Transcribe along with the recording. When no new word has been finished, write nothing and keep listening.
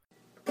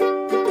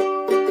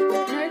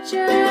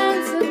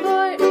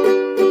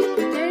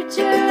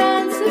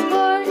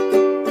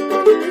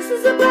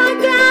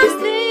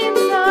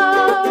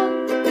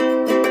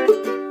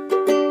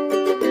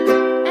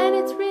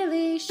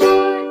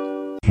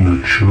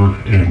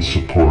Nurture and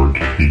Support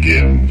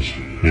begins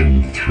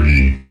in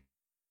 3,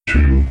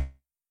 2,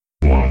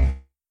 1.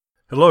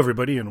 Hello,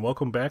 everybody, and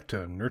welcome back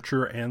to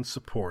Nurture and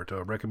Support,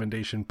 a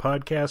recommendation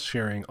podcast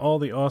sharing all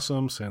the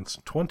awesome since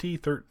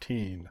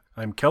 2013.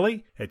 I'm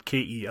Kelly at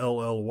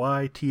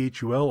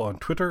KELLYTHUL on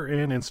Twitter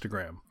and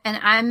Instagram. And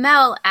I'm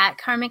Mel at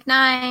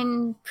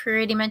Karmic9,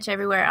 pretty much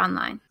everywhere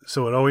online.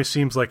 So it always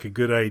seems like a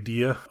good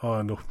idea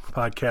on the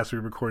podcast we're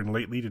recording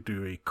lately to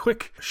do a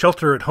quick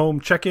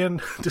shelter-at-home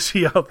check-in to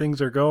see how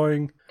things are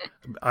going.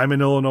 I'm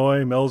in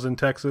Illinois, Mel's in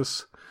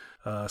Texas.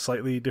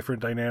 Slightly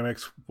different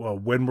dynamics. Well,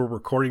 when we're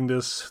recording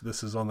this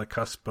is on the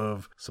cusp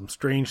of some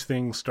strange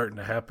things starting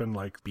to happen,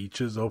 like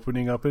beaches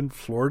opening up in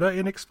Florida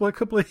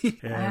inexplicably.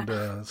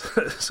 And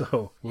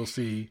so we'll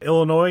see.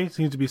 Illinois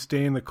seems to be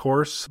staying the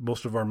course.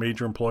 Most of our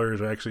major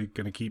employers are actually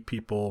going to keep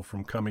people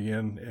from coming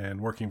in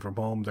and working from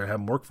home. They're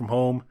having work from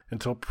home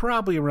until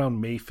probably around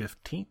May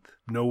 15th.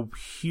 No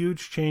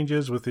huge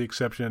changes, with the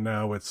exception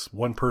now it's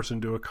one person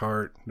to a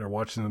cart. They're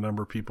watching the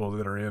number of people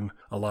that are in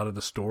a lot of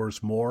the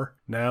stores more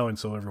now, and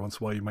so every once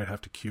in a while you might have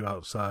to queue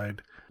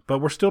outside. But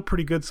we're still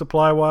pretty good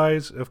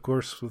supply-wise. Of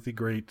course, with the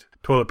great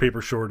toilet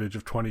paper shortage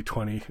of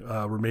 2020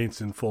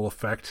 remains in full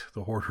effect,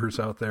 the hoarders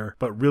out there.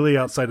 But really,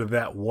 outside of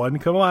that one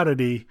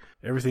commodity,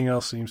 everything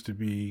else seems to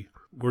be,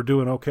 we're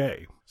doing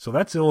okay. So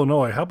that's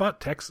Illinois. How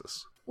about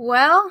Texas?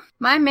 Well,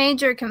 my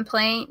major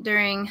complaint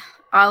during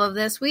all of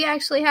this, we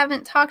actually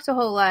haven't talked a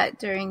whole lot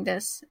during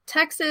this.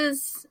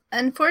 Texas,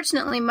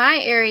 unfortunately, my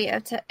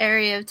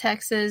area of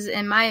Texas,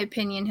 in my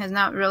opinion, has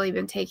not really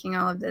been taking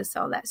all of this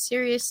all that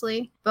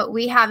seriously. But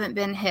we haven't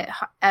been hit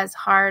as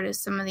hard as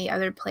some of the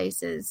other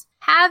places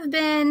have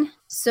been.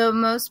 So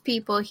most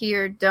people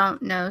here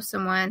don't know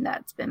someone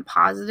that's been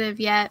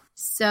positive yet.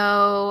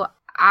 So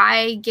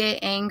I get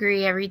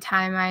angry every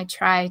time I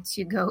try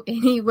to go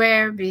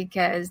anywhere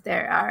because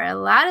there are a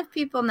lot of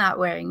people not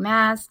wearing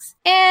masks.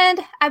 And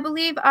I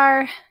believe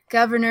our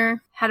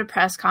governor had a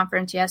press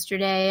conference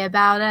yesterday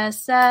about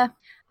us,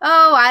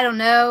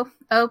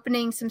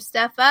 opening some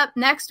stuff up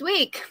next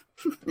week.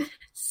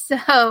 So,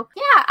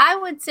 yeah, I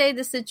would say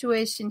the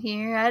situation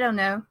here, I don't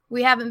know.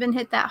 We haven't been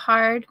hit that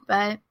hard,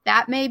 but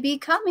that may be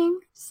coming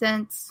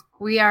since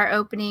we are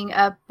opening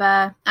up.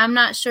 I'm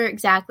not sure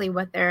exactly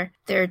what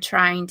they're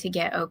trying to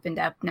get opened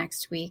up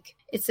next week.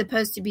 It's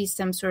supposed to be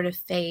some sort of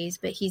phase,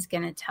 but he's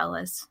going to tell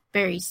us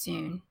very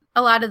soon.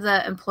 A lot of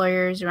the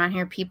employers around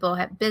here,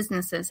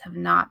 businesses have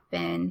not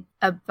been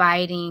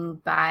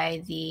abiding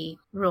by the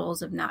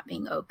rules of not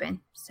being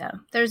open. So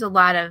there's a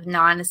lot of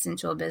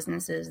non-essential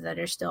businesses that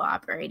are still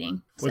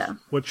operating.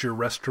 What's your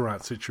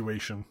restaurant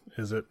situation?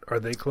 Are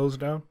they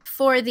closed down?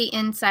 For the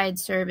inside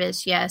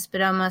service, yes,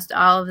 but almost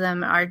all of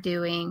them are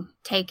doing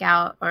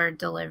takeout or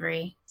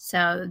delivery.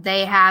 So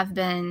they have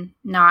been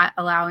not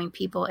allowing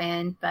people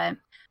in, but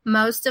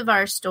most of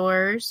our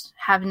stores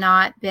have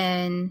not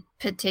been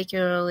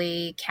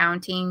particularly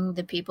counting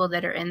the people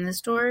that are in the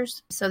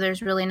stores. So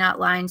there's really not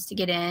lines to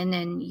get in,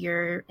 and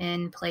you're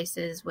in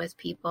places with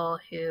people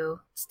who,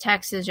 it's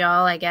Texas,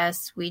 y'all, I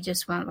guess, we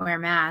just won't wear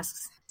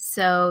masks.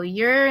 So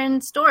you're in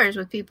stores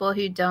with people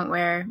who don't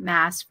wear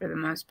masks for the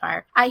most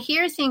part. I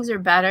hear things are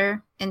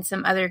better in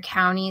some other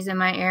counties in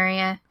my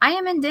area. I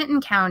am in Denton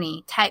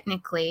County,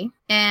 technically,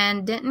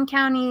 and Denton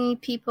County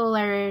people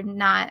are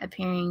not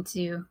appearing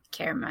to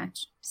care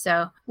much.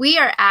 So we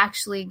are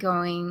actually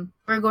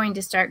we're going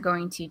to start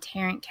going to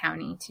Tarrant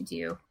County to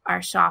do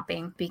our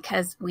shopping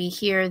because we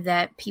hear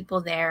that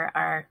people there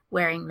are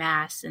wearing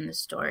masks in the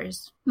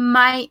stores.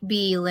 Might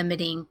be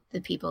limiting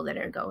the people that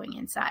are going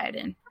inside.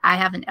 And I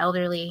have an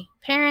elderly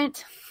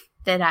parent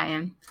that I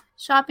am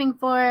shopping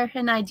for,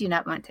 and I do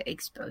not want to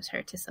expose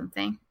her to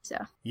something. So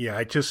yeah,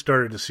 I just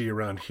started to see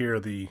around here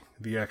the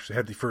actually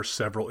had the first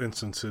several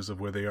instances of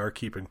where they are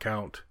keeping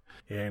count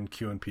and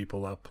queuing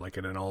people up, like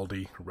in an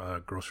Aldi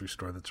grocery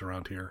store that's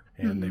around here,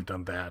 and they've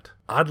done that.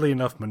 Oddly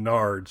enough,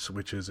 Menards,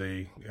 which is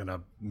in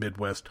a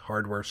Midwest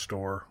hardware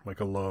store, like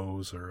a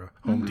Lowe's or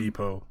a Home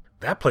Depot,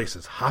 that place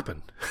is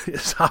hopping.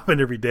 It's hopping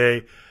every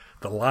day.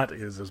 The lot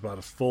is about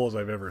as full as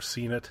I've ever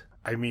seen it.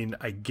 I mean,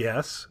 I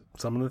guess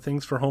some of the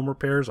things for home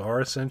repairs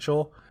are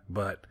essential,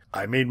 but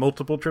I made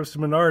multiple trips to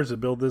Menards to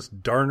build this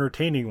darn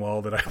retaining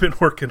wall that I've been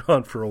working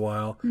on for a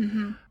while.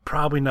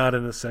 Probably not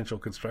an essential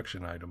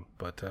construction item,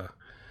 but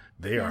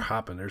they are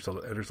hopping. There's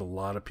a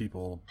lot of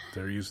people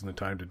that are using the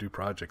time to do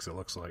projects, it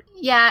looks like.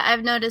 Yeah,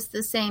 I've noticed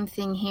the same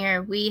thing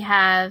here. We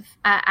have,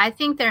 I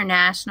think they're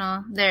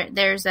national.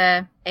 There's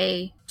a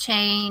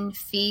chain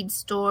feed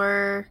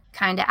store,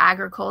 kind of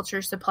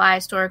agriculture supply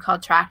store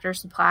called Tractor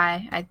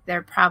Supply.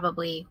 They're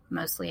probably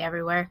mostly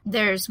everywhere.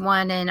 There's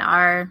one in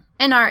our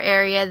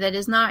area that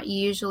is not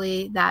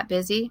usually that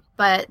busy,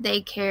 but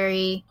they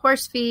carry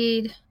horse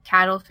feed,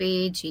 cattle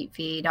feed, sheep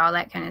feed, all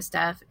that kind of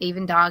stuff,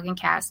 even dog and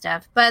cat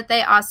stuff. But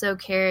they also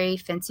carry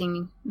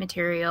fencing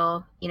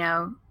material. You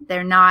know,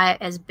 they're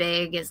not as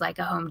big as like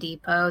a Home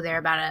Depot. They're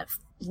about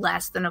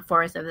less than a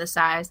fourth of the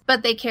size,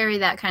 but they carry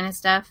that kind of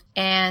stuff.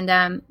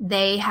 And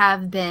they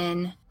have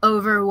been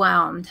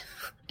overwhelmed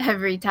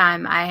every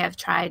time I have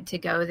tried to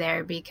go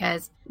there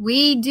because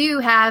we do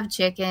have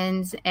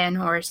chickens and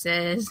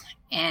horses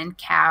and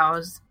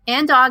cows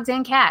and dogs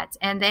and cats,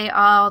 and they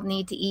all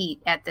need to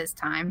eat at this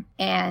time.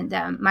 And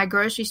my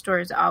grocery store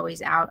is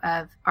always out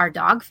of our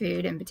dog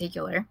food in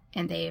particular,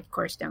 and they, of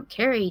course, don't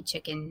carry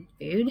chicken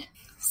food.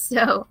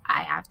 So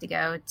I have to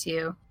go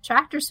to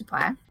Tractor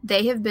Supply.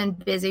 They have been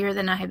busier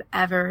than I have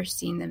ever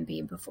seen them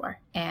be before.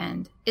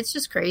 And it's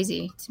just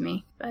crazy to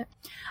me. But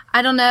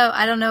I don't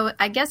know.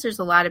 I guess there's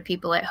a lot of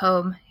people at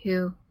home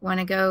who want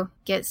to go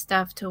get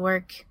stuff to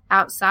work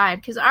outside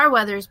because our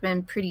weather's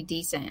been pretty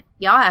decent.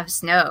 Y'all have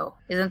snow.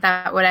 Isn't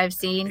that what I've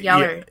seen? Y'all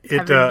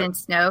have been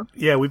snow?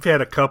 Yeah, we've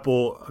had a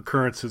couple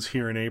occurrences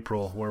here in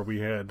April where we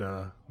had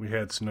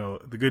snow.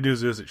 The good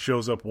news is it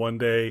shows up one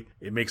day.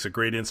 It makes a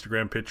great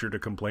Instagram picture to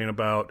complain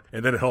about,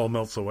 and then it all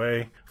melts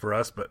away for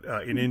us. But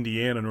in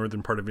Indiana,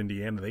 northern part of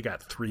Indiana, they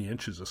got 3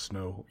 inches of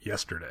snow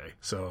yesterday.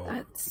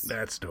 So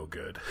that's no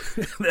good.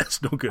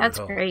 That's no good at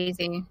all. That's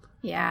crazy.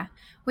 Yeah.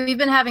 We've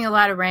been having a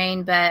lot of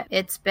rain, but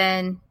it's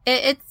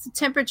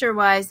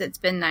temperature-wise, it's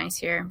been nice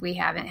here. We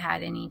haven't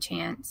had any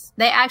chance.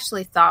 They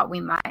actually thought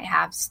we might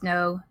have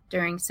snow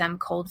during some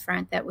cold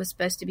front that was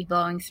supposed to be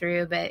blowing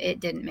through, but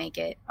it didn't make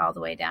it all the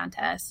way down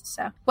to us.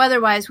 So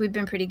weather-wise, we've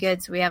been pretty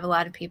good. So we have a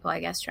lot of people, I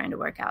guess, trying to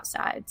work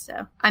outside.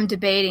 So I'm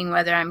debating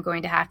whether I'm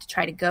going to have to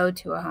try to go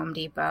to a Home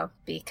Depot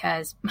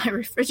because my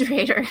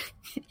refrigerator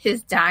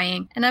is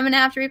dying and I'm going to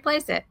have to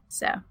replace it.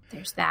 So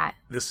there's that.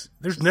 There's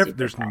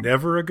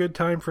never a good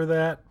time for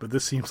that, but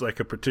this seems like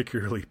a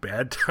particularly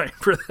bad time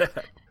for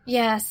that.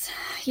 Yes.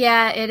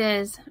 Yeah, it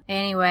is.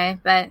 Anyway,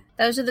 but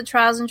those are the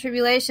trials and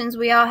tribulations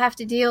we all have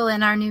to deal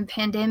in our new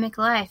pandemic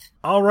life.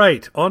 All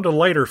right, on to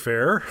lighter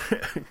fare.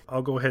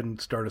 I'll go ahead and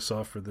start us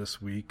off for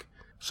this week.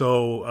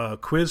 So,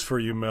 quiz for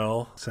you,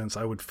 Mel, since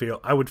I would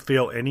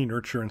fail any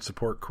nurture and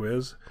support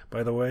quiz,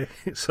 by the way.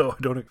 So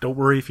don't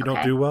worry if you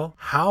don't do well.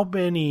 How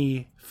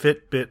many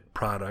Fitbit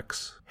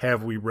products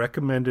have we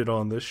recommended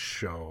on this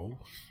show?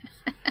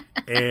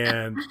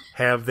 And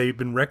have they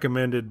been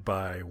recommended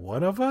by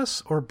one of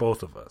us or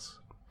both of us?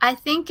 I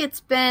think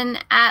it's been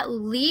at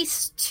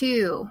least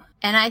 2,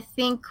 and I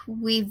think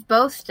we've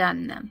both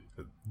done them.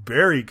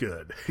 Very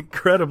good.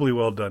 Incredibly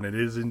well done. It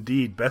is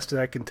indeed, best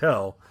I can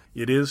tell,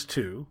 it is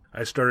 2.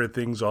 I started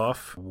things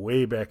off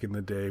way back in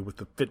the day with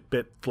the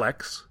Fitbit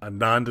Flex, a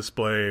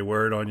non-display,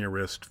 wear it on your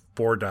wrist,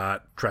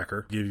 4-dot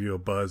tracker, give you a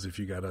buzz if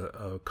you got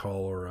a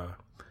call or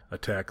a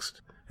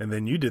text. And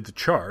then you did the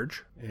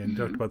Charge and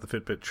talked about the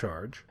Fitbit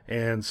Charge.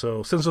 And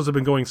so since those have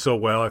been going so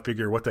well, I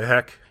figure what the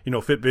heck,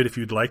 Fitbit, if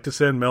you'd like to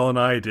send Mel and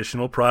I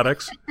additional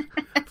products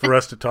for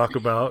us to talk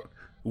about,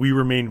 we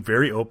remain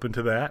very open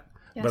to that.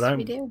 Yes, but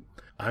we do.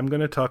 I'm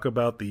going to talk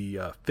about the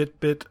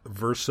Fitbit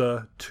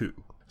Versa 2.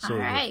 So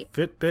the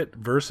Fitbit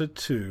Versa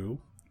 2,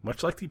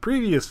 much like the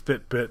previous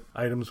Fitbit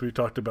items we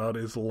talked about,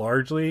 is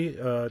largely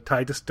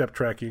tied to step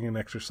tracking and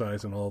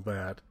exercise and all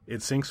that. It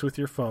syncs with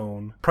your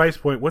phone. Price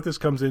point, what this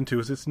comes into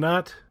is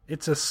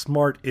it's a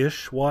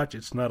smart-ish watch.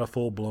 It's not a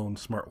full-blown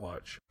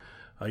smartwatch.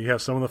 You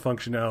have some of the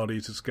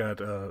functionalities. It's got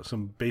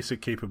some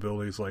basic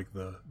capabilities like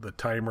the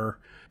timer.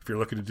 If you're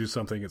looking to do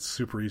something, it's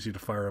super easy to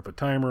fire up a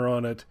timer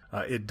on it.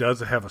 It does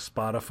have a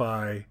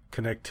Spotify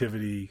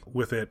connectivity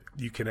with it.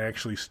 You can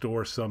actually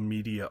store some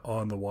media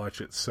on the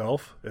watch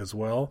itself as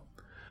well.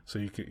 So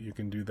you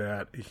can do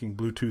that. You can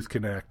Bluetooth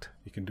connect.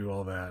 You can do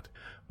all that.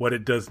 What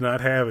it does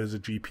not have is a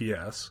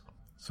GPS.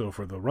 So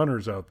for the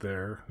runners out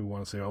there who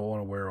want to say, I want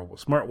to wear a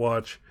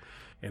smartwatch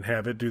and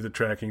have it do the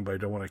tracking, but I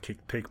don't want to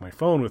take my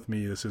phone with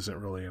me, this isn't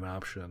really an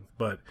option.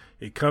 But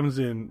it comes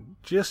in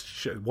just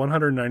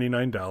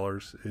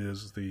 $199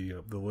 is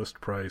the list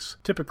price,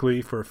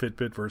 typically for a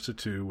Fitbit Versa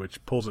 2,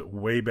 which pulls it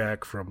way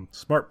back from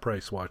smart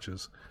price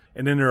watches.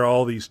 And then there are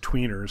all these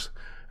tweeners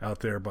out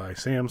there by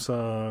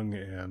Samsung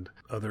and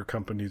other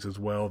companies as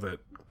well that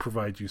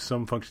provide you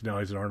some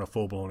functionalities that aren't a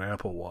full-blown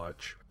Apple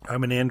Watch.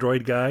 I'm an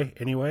Android guy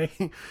anyway,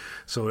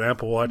 so the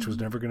Apple Watch was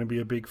never going to be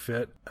a big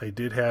fit. I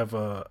did have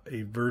a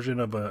version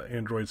of an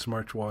Android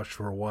smartwatch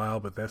for a while,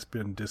 but that's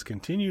been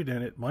discontinued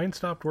and mine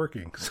stopped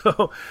working.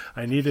 So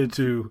I needed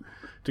to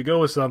go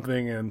with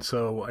something, and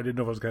so I didn't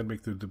know if I was going to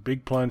make the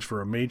big plunge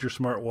for a major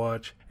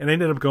smartwatch, and I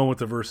ended up going with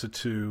the Versa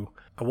 2.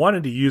 I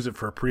wanted to use it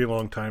for a pretty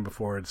long time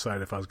before I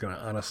decided if I was going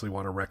to honestly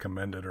want to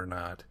recommend it or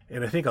not.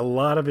 And I think a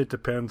lot of it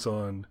depends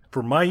on,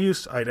 for my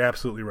use, I'd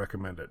absolutely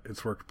recommend it.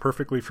 It's worked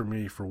perfectly for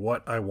me for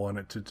what I want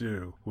it to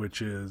do,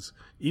 which is,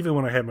 even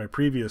when I had my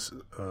previous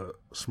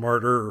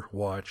smarter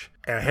watch,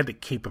 and I had the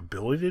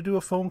capability to do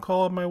a phone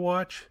call on my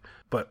watch,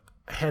 but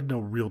I had no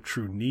real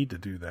true need to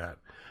do that.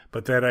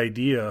 But that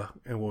idea,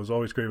 and what was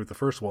always great with the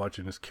first watch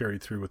and is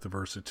carried through with the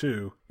Versa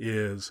 2,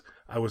 is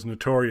I was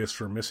notorious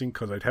for missing,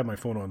 because I'd have my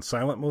phone on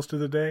silent most of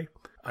the day.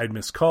 I'd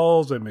miss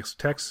calls, I'd miss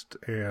text,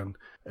 and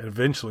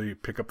eventually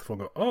pick up the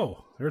phone and go,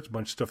 oh, there's a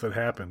bunch of stuff that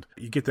happened.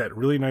 You get that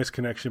really nice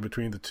connection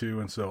between the two,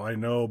 and so I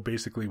know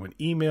basically when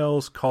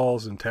emails,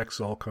 calls, and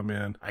texts all come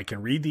in, I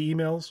can read the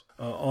emails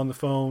on the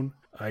phone.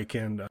 I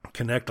can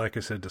connect, like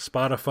I said, to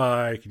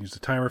Spotify. I can use the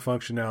timer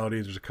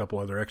functionality. There's a couple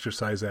other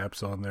exercise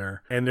apps on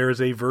there. And there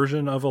is a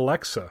version of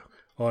Alexa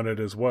on it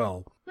as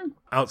well.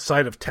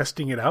 outside of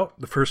testing it out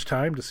the first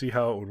time to see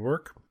how it would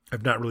work,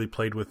 I've not really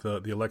played with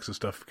the Alexa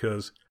stuff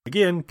because,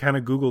 again, kind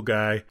of Google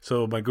guy.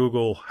 So my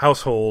Google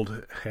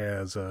household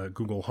has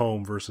Google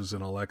Home versus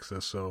an Alexa.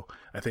 So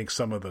I think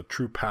some of the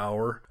true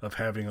power of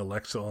having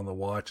Alexa on the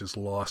watch is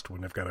lost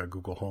when I've got a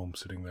Google Home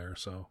sitting there.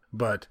 So,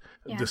 but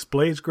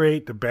display's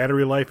great. The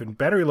battery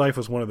life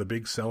was one of the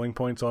big selling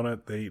points on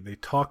it. They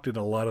talked in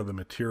a lot of the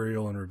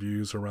material and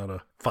reviews around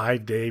a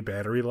 5-day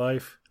battery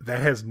life.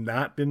 That has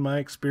not been my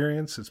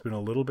experience. It's been a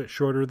little bit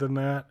shorter than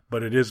that,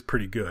 but it is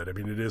pretty good. I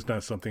mean, it is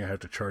not something I have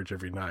to charge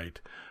every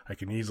night. I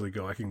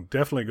can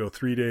definitely go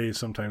 3 days,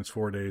 sometimes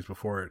 4 days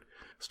before it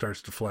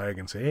starts to flag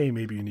and say, hey,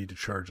 maybe you need to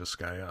charge this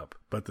guy up.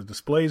 But the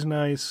display's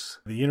nice.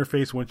 The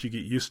interface, once you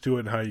get used to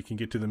it and how you can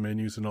get to the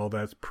menus and all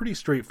that, it's pretty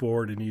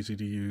straightforward and easy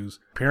to use.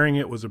 Pairing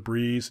it was a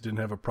breeze. Didn't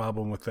have a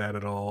problem with that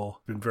at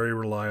all. Been very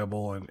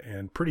reliable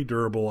and pretty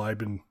durable. I've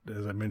been,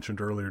 as I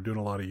mentioned earlier, doing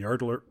a lot of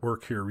yard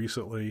work here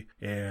recently,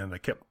 and I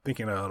kept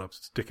thinking out of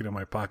sticking it in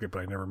my pocket,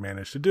 but I never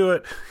managed to do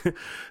it.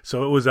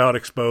 So it was out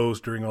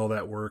exposed during all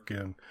that work,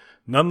 and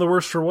none the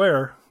worse for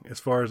wear, as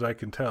far as I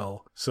can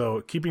tell.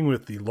 So keeping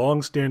with the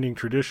long-standing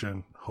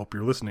tradition, hope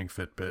you're listening,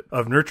 Fitbit,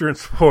 of Nurture and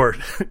Support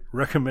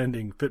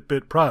recommending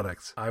Fitbit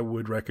products, I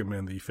would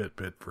recommend the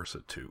Fitbit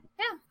Versa 2.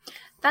 Yeah,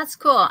 that's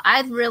cool.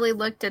 I'd really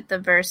looked at the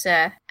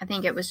Versa. I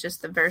think it was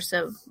just the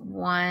Versa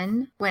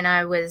 1 when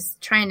I was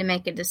trying to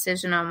make a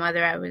decision on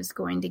whether I was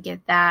going to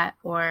get that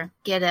or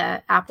get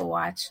a Apple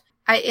Watch.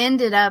 I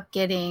ended up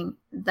getting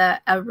a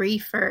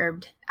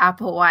refurbed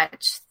Apple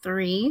Watch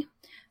 3.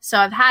 So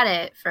I've had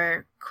it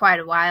for quite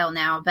a while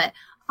now, but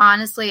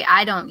honestly,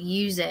 I don't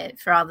use it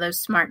for all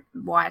those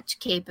smartwatch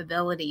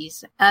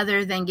capabilities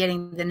other than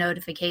getting the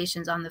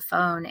notifications on the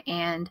phone.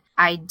 And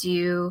I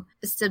do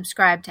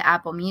subscribe to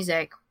Apple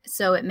Music,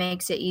 so it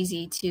makes it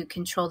easy to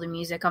control the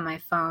music on my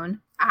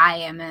phone. I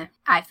am an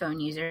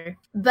iPhone user.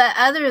 But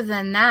other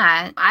than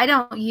that, I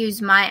don't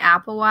use my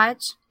Apple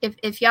Watch.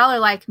 If y'all are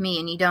like me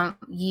and you don't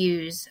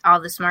use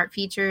all the smart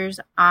features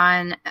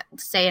on,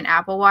 say, an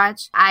Apple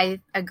Watch,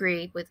 I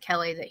agree with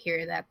Kelly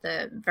that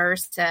the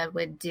Versa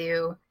would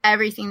do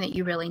everything that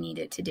you really need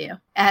it to do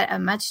at a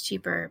much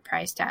cheaper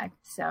price tag.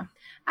 So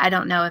I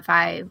don't know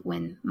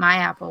when my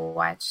Apple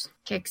Watch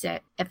kicks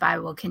it, if I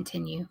will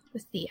continue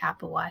with the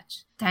Apple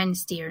Watch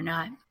Dynasty or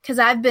not. Because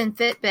I've been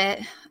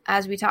Fitbit,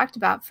 as we talked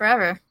about,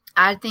 forever.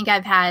 I think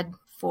I've had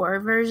 4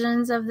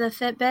 versions of the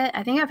Fitbit.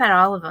 I think I've had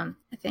all of them,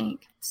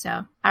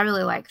 So I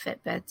really like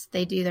Fitbits.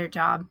 They do their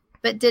job.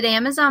 But did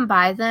Amazon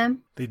buy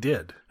them? They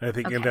did. I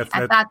think, okay. and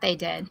I thought they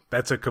did.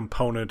 That's a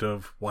component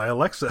of why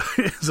Alexa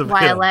is available.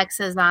 Why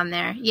Alexa's on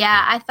there.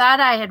 Yeah, I thought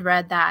I had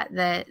read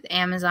that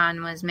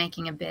Amazon was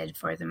making a bid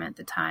for them at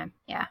the time.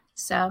 Yeah.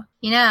 So,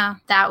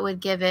 that would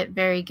give it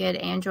very good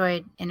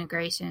Android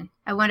integration.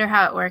 I wonder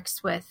how it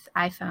works with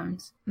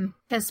iPhones.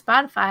 Because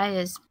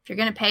Spotify if you're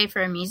going to pay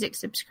for a music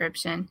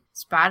subscription,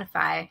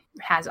 Spotify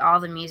has all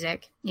the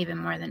music, even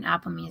more than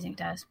Apple Music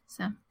does.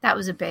 So that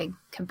was a big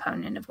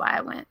component of why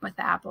I went with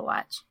the Apple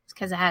Watch. It's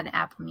because I had an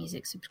Apple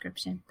Music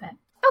subscription. But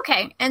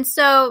okay, and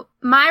so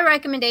my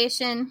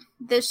recommendation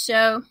this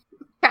show,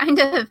 kind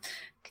of,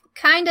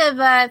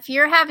 if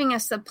you're having a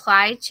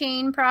supply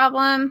chain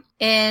problem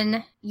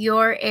in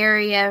your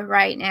area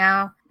right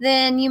now,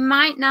 then you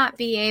might not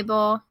be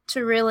able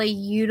to really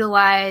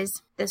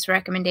utilize this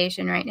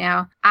recommendation right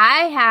now.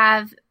 I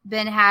have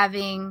been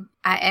having,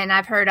 and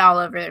I've heard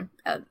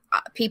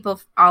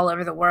people all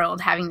over the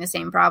world having the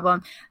same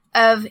problem,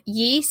 of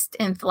yeast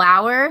and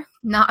flour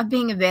not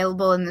being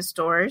available in the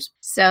stores.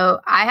 So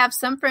I have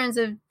some friends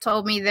have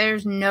told me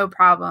there's no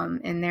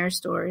problem in their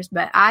stores,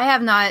 but I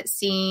have not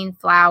seen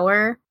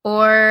flour,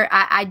 or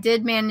I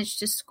did manage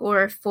to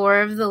score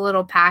 4 of the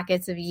little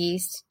packets of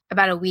yeast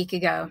about a week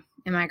ago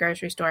in my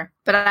grocery store,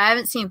 but I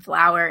haven't seen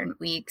flour in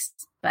weeks.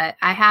 But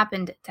I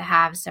happened to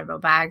have several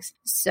bags,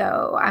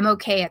 so I'm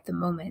okay at the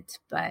moment,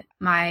 but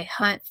my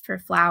hunt for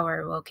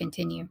flour will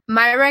continue.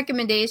 My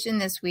recommendation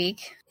this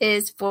week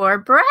is for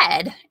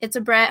bread. It's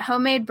a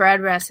homemade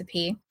bread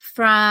recipe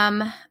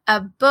from a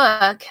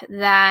book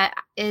that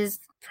is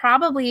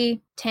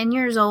probably 10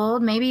 years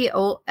old, maybe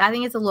old. I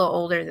think it's a little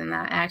older than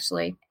that,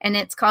 actually. And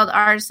it's called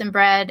Artisan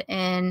Bread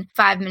in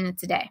 5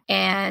 Minutes a Day.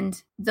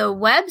 And the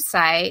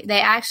website, they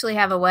actually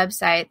have a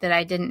website that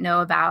I didn't know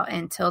about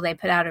until they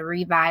put out a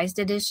revised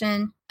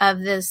edition of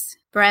this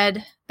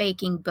bread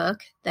baking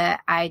book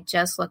that I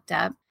just looked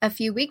up a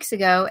few weeks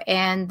ago.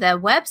 And the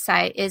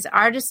website is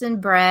Artisan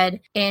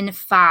Bread in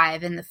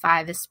 5, and the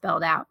 5 is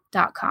spelled out,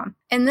 .com.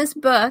 And this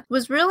book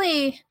was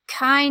really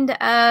kind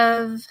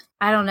of,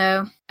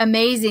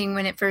 amazing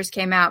when it first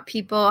came out.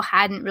 People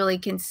hadn't really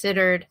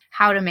considered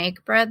how to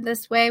make bread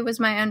this way, was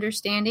my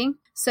understanding.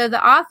 So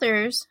the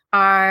authors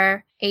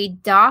are a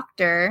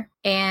doctor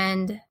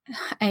and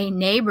a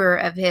neighbor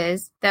of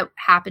his that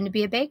happened to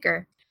be a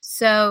baker.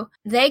 So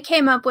they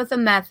came up with a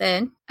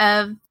method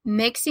of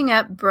mixing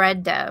up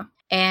bread dough,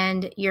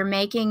 and you're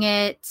making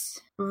it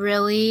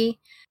really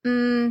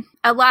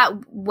a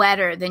lot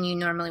wetter than you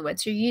normally would.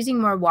 So you're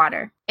using more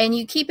water, and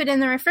you keep it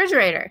in the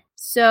refrigerator.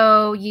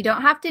 So you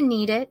don't have to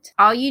knead it.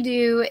 All you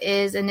do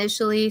is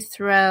initially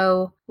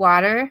throw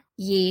water,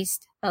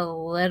 yeast, a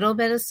little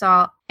bit of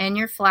salt, and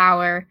your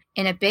flour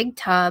in a big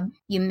tub.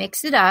 You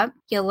mix it up.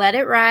 You let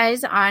it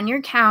rise on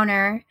your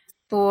counter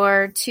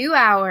for 2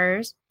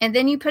 hours, and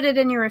then you put it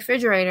in your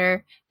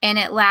refrigerator, and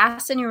it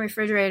lasts in your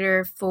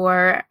refrigerator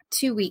for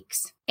 2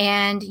 weeks.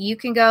 And you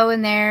can go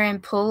in there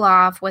and pull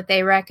off. What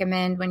they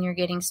recommend when you're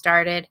getting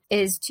started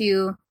is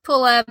to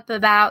pull up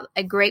about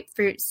a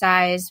grapefruit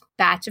size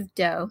batch of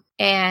dough,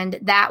 and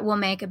that will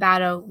make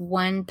about a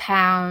 1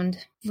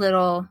 pound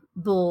little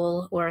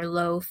bowl or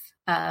loaf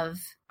of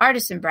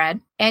artisan bread.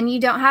 And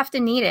you don't have to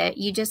knead it.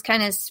 You just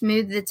kind of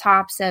smooth the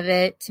tops of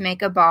it to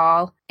make a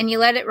ball, and you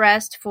let it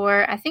rest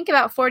for, I think,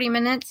 about 40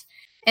 minutes.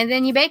 And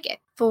then you bake it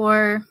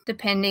for,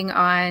 depending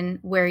on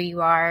where you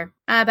are,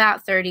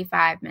 about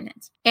 35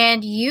 minutes.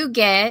 And you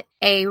get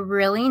a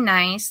really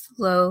nice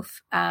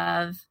loaf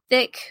of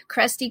thick,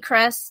 crusty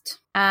crust,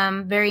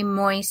 very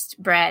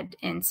moist bread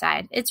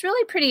inside. It's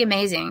really pretty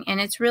amazing, and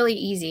it's really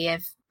easy.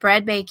 If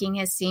bread baking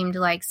has seemed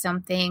like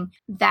something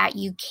that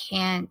you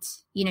can't,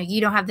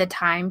 you don't have the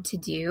time to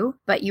do,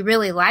 but you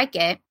really like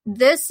it,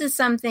 this is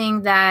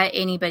something that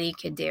anybody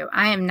could do.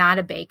 I am not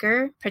a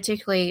baker,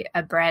 particularly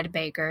a bread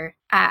baker.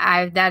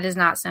 That is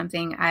not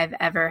something I've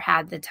ever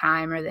had the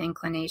time or the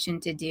inclination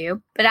to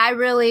do, but I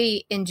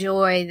really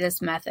enjoy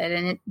this method.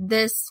 And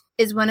this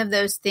is one of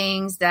those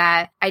things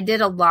that I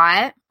did a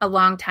lot a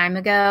long time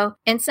ago,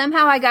 and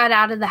somehow I got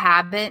out of the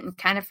habit and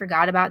kind of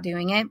forgot about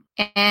doing it.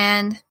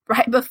 And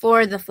right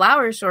before the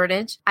flour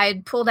shortage, I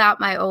had pulled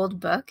out my old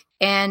book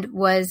and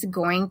was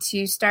going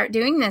to start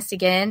doing this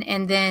again,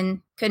 and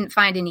then couldn't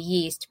find any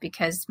yeast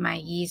because my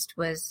yeast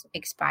was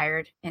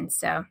expired. And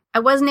so I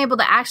wasn't able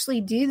to actually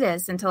do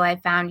this until I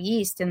found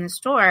yeast in the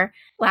store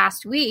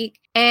last week.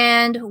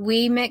 And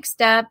we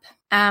mixed up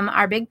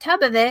our big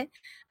tub of it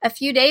a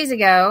few days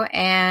ago,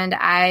 and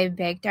I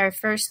baked our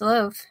first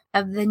loaf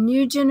of the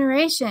new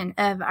generation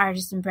of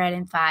artisan bread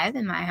in 5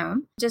 in my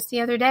home just the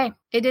other day.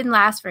 It didn't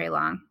last very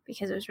long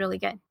because it was really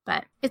good,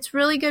 but it's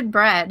really good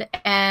bread.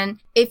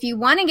 And if you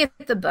want to get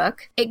the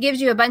book, it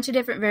gives you a bunch of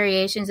different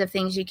variations of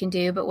things you can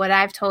do, but what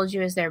I've told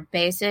you is their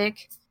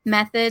basic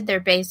method, their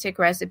basic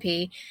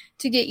recipe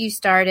to get you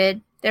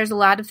started. There's a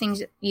lot of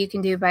things you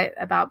can do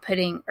about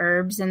putting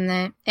herbs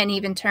in and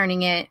even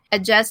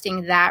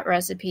adjusting that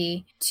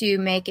recipe to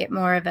make it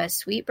more of a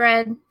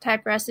sweetbread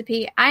type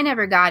recipe. I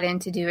never got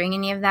into doing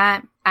any of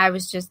that. I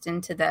was just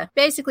into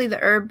basically the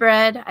herb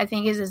bread, I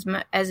think, is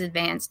as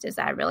advanced as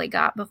I really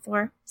got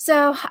before.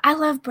 So I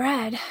love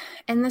bread,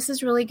 and this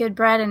is really good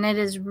bread, and it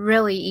is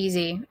really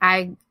easy.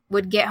 I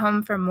would get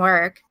home from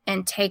work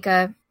and take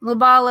a little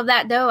ball of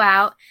that dough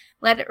out,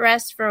 let it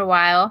rest for a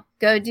while,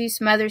 go do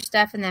some other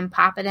stuff, and then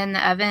pop it in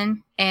the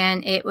oven,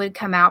 and it would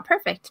come out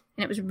perfect.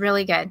 And it was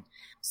really good.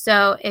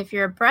 So if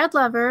you're a bread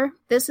lover,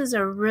 this is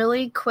a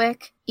really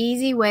quick,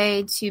 easy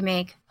way to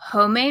make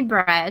homemade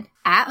bread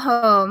at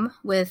home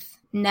with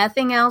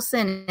nothing else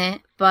in it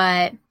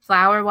but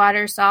flour,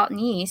 water, salt, and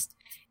yeast.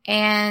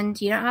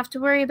 And you don't have to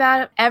worry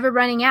about it ever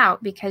running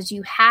out because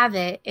you have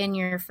it in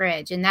your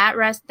fridge. And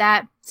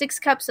that 6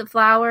 cups of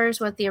flour is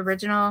what the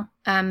original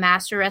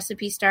master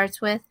recipe starts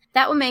with.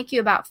 That will make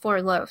you about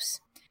 4 loaves.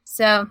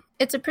 So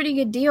it's a pretty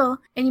good deal,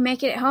 and you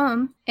make it at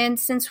home. And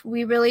since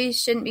we really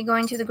shouldn't be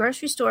going to the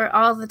grocery store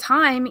all the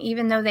time,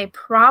 even though they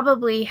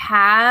probably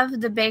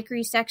have the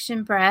bakery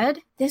section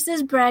bread, this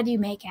is bread you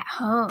make at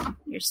home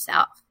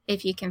yourself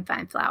if you can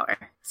find flour.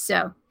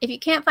 So if you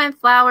can't find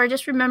flour,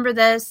 just remember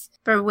this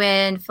for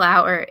when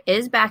flour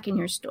is back in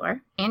your store,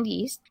 and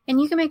yeast,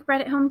 and you can make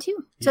bread at home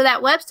too. So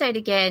that website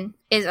again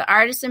is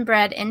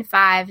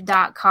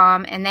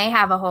artisanbreadin5.com, and they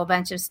have a whole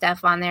bunch of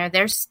stuff on there.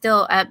 They're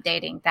still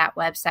updating that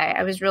website.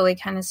 I was really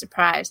kind of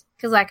surprised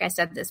because, like I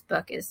said, this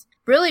book is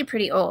really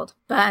pretty old,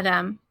 but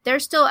they're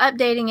still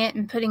updating it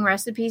and putting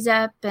recipes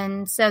up,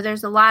 and so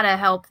there's a lot of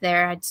help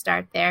there. I'd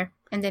start there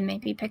and then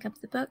maybe pick up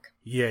the book.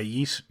 Yeah,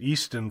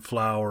 yeast and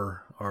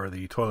flour are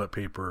the toilet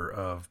paper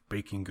of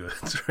baking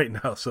goods right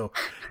now. So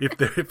if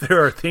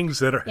there are things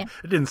that are, It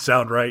didn't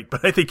sound right,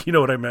 but I think you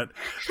know what I meant.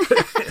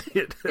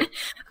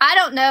 I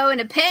don't know. In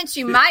a pinch,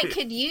 you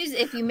could use,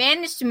 if you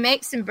manage to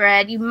make some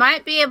bread, you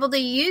might be able to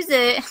use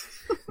it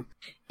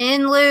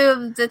in lieu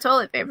of the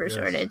toilet paper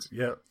shortage.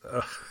 Yeah.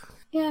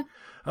 Yeah.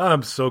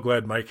 I'm so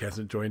glad Mike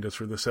hasn't joined us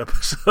for this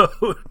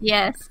episode.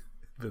 Yes.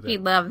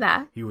 He'd love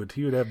that. He would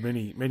have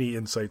many, many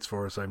insights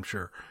for us, I'm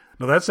sure.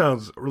 No, that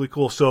sounds really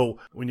cool. So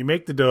when you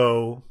make the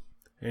dough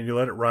and you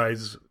let it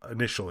rise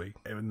initially,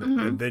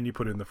 and then you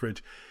put it in the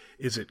fridge,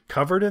 is it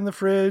covered in the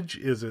fridge?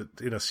 Is it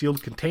in a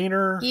sealed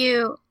container?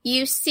 You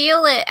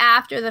seal it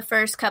after the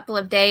first couple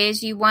of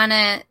days. You want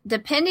to,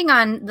 depending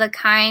on the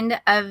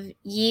kind of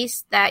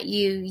yeast that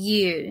you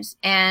use,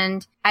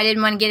 and I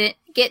didn't want to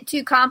get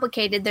too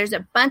complicated. There's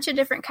a bunch of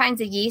different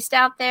kinds of yeast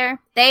out there.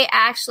 They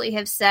actually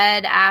have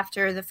said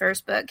after the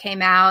first book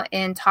came out,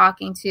 in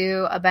talking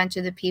to a bunch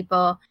of the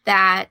people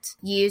that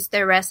use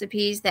their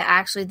recipes, that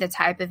actually the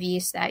type of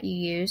yeast that you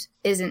use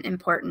isn't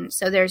important.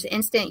 So there's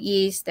instant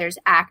yeast, there's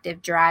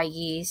active dry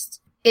yeast,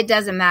 it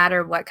doesn't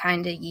matter what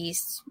kind of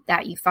yeast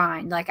that you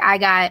find. Like I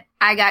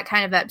got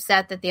kind of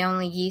upset that the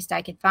only yeast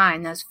I could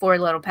find, those 4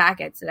 little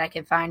packets that I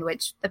could find,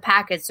 which the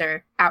packets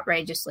are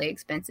outrageously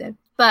expensive.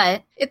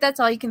 But if that's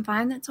all you can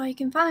find, that's all you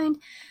can find.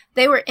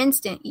 They were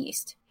instant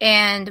yeast.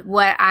 And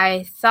what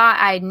I thought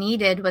I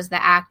needed was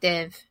the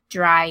active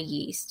dry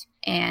yeast.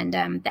 And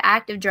the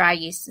active dry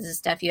yeast is the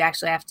stuff you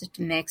actually have to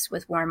mix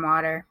with warm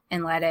water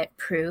and let it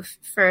proof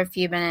for a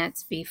few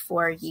minutes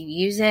before you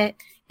use it.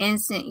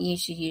 Instant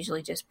yeast you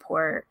usually just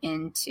pour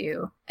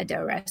into a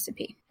dough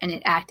recipe, and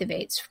it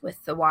activates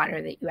with the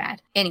water that you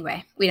add.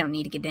 Anyway, we don't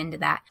need to get into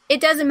that. It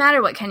doesn't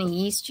matter what kind of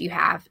yeast you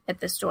have at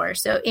the store.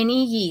 So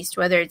any yeast,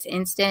 whether it's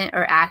instant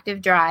or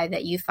active dry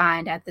that you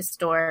find at the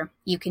store,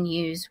 you can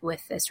use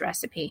with this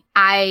recipe.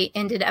 I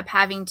ended up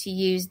having to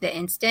use the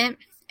instant,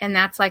 and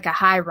that's like a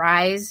high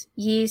rise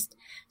yeast.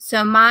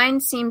 So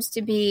mine seems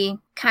to be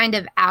kind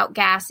of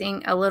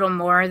outgassing a little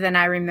more than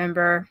I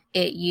remember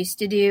it used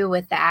to do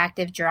with the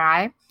active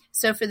dry.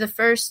 So for the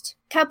first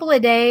couple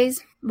of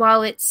days,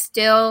 while it's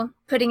still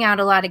putting out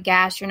a lot of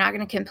gas, you're not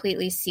going to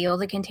completely seal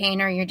the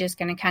container. You're just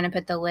going to kind of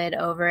put the lid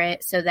over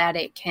it so that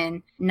it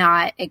can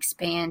not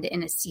expand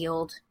in a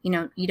sealed, you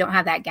don't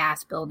have that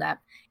gas buildup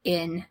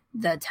in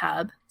the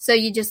tub. So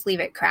you just leave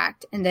it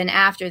cracked. And then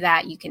after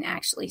that, you can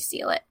actually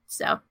seal it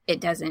so it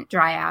doesn't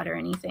dry out or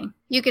anything.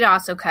 You could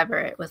also cover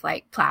it with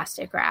like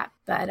plastic wrap.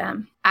 But I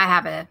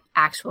have an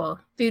actual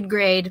food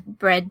grade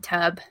bread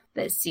tub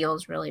that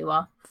seals really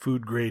well.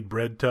 Food Grade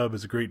Bread Tub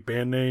is a great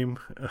band name.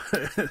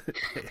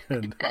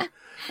 And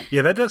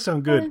yeah, that does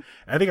sound good.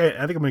 I think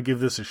I'm going to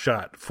give this a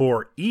shot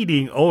for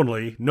eating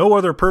only. No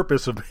other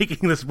purpose of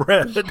making this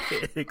bread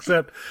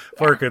except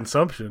for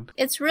consumption.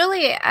 It's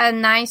really a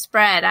nice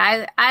bread.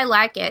 I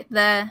like it.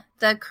 The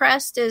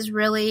crust is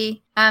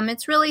really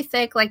it's really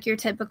thick, like your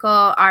typical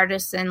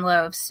artisan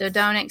loaves. So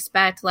don't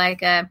expect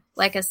like a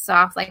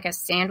soft, like a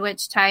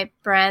sandwich type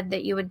bread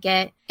that you would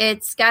get.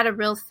 It's got a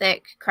real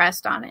thick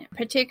crust on it,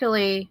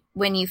 particularly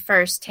when you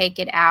first take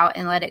it out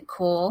and let it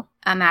cool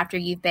after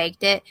you've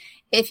baked it.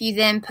 If you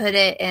then put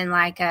it in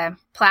like a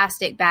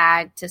plastic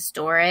bag to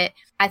store it,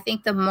 I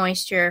think the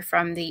moisture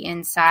from the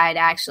inside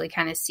actually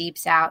kind of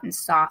seeps out and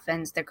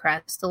softens the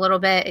crust a little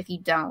bit if you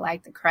don't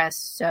like the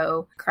crust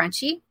so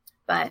crunchy.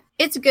 But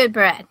it's good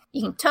bread.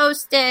 You can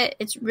toast it.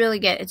 It's really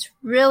good. It's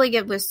really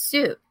good with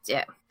soup too.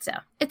 So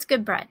it's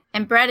good bread.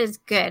 And bread is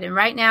good. And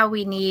right now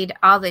we need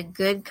all the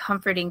good,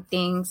 comforting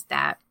things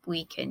that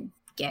we can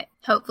get.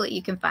 Hopefully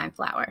you can find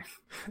flour.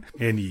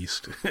 And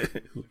yeast.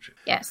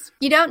 Yes.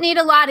 You don't need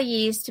a lot of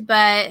yeast,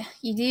 but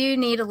you do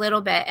need a little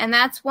bit. And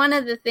that's one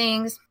of the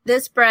things,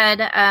 this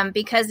bread,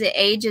 because it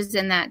ages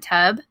in that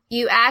tub,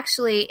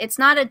 it's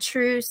not a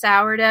true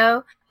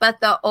sourdough, but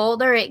the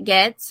older it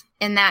gets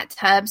in that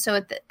tub,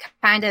 so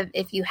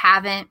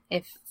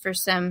if for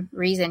some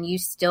reason you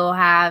still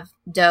have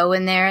dough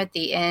in there at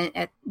the end,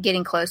 at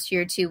getting close to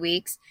your 2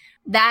 weeks,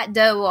 that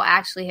dough will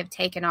actually have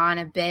taken on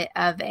a bit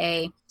of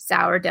a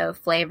sourdough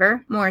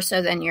flavor, more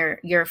so than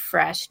your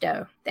fresh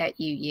dough that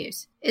you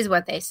use, is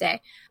what they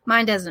say.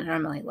 Mine doesn't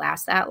normally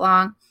last that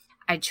long.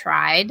 I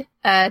tried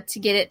to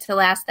get it to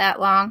last that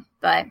long,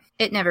 but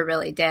it never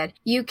really did.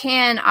 You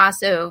can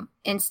also,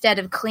 instead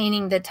of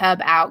cleaning the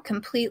tub out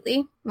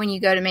completely, when you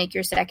go to make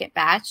your second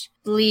batch,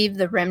 leave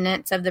the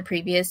remnants of the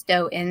previous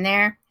dough in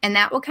there, and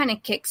that will kind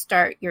of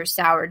kickstart your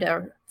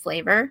sourdough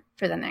flavor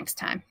for the next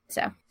time.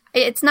 So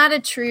it's not a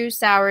true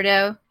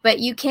sourdough, but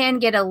you can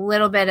get a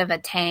little bit of a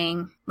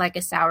tang, like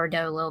a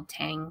sourdough, little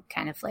tang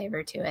kind of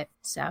flavor to it.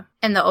 So,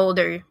 and the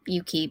older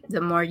you keep,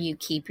 the more you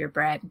keep your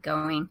bread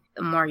going,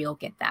 the more you'll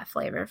get that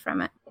flavor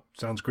from it.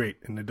 Sounds great,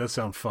 and it does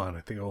sound fun.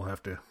 I think I'll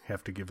have to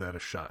give that a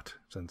shot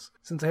since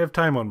I have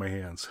time on my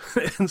hands.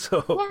 And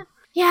so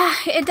yeah,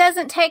 it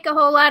doesn't take a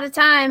whole lot of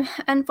time,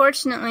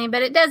 unfortunately,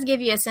 but it does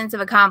give you a sense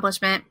of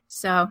accomplishment.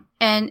 So,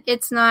 and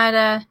it's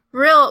not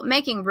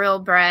making real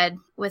bread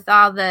with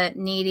all the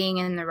kneading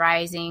and the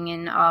rising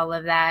and all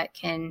of that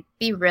can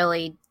be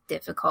really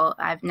difficult.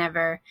 I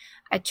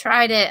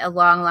tried it a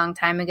long, long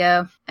time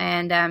ago,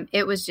 and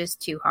it was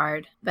just too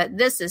hard. But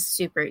this is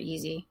super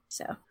easy.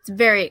 So it's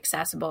very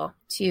accessible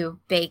to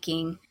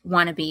baking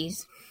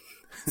wannabes.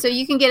 So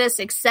you can get a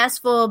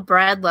successful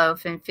bread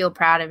loaf and feel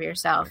proud of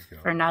yourself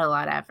for not a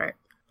lot of effort.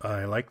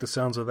 I like the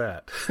sounds of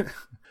that.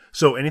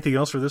 So anything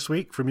else for this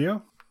week from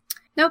you?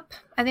 Nope.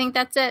 I think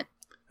that's it.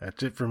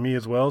 That's it from me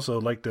as well. So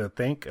I'd like to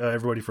thank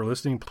everybody for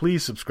listening.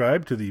 Please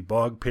subscribe to the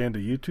Bog Panda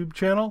YouTube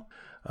channel.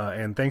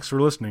 And thanks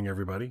for listening,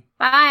 everybody.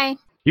 Bye.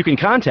 You can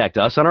contact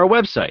us on our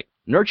website,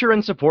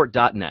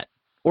 nurtureandsupport.net,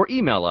 or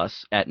email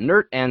us at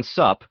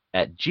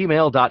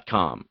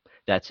nurtandsupp@gmail.com.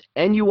 That's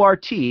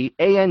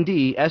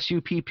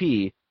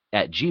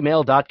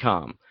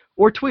NURTANDSUPP@gmail.com,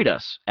 or tweet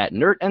us at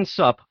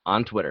nurtandsupp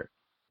on Twitter.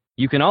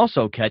 You can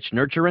also catch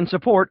Nurture and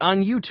Support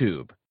on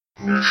YouTube.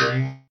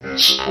 Nurturing and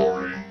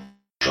supporting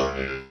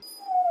Journey.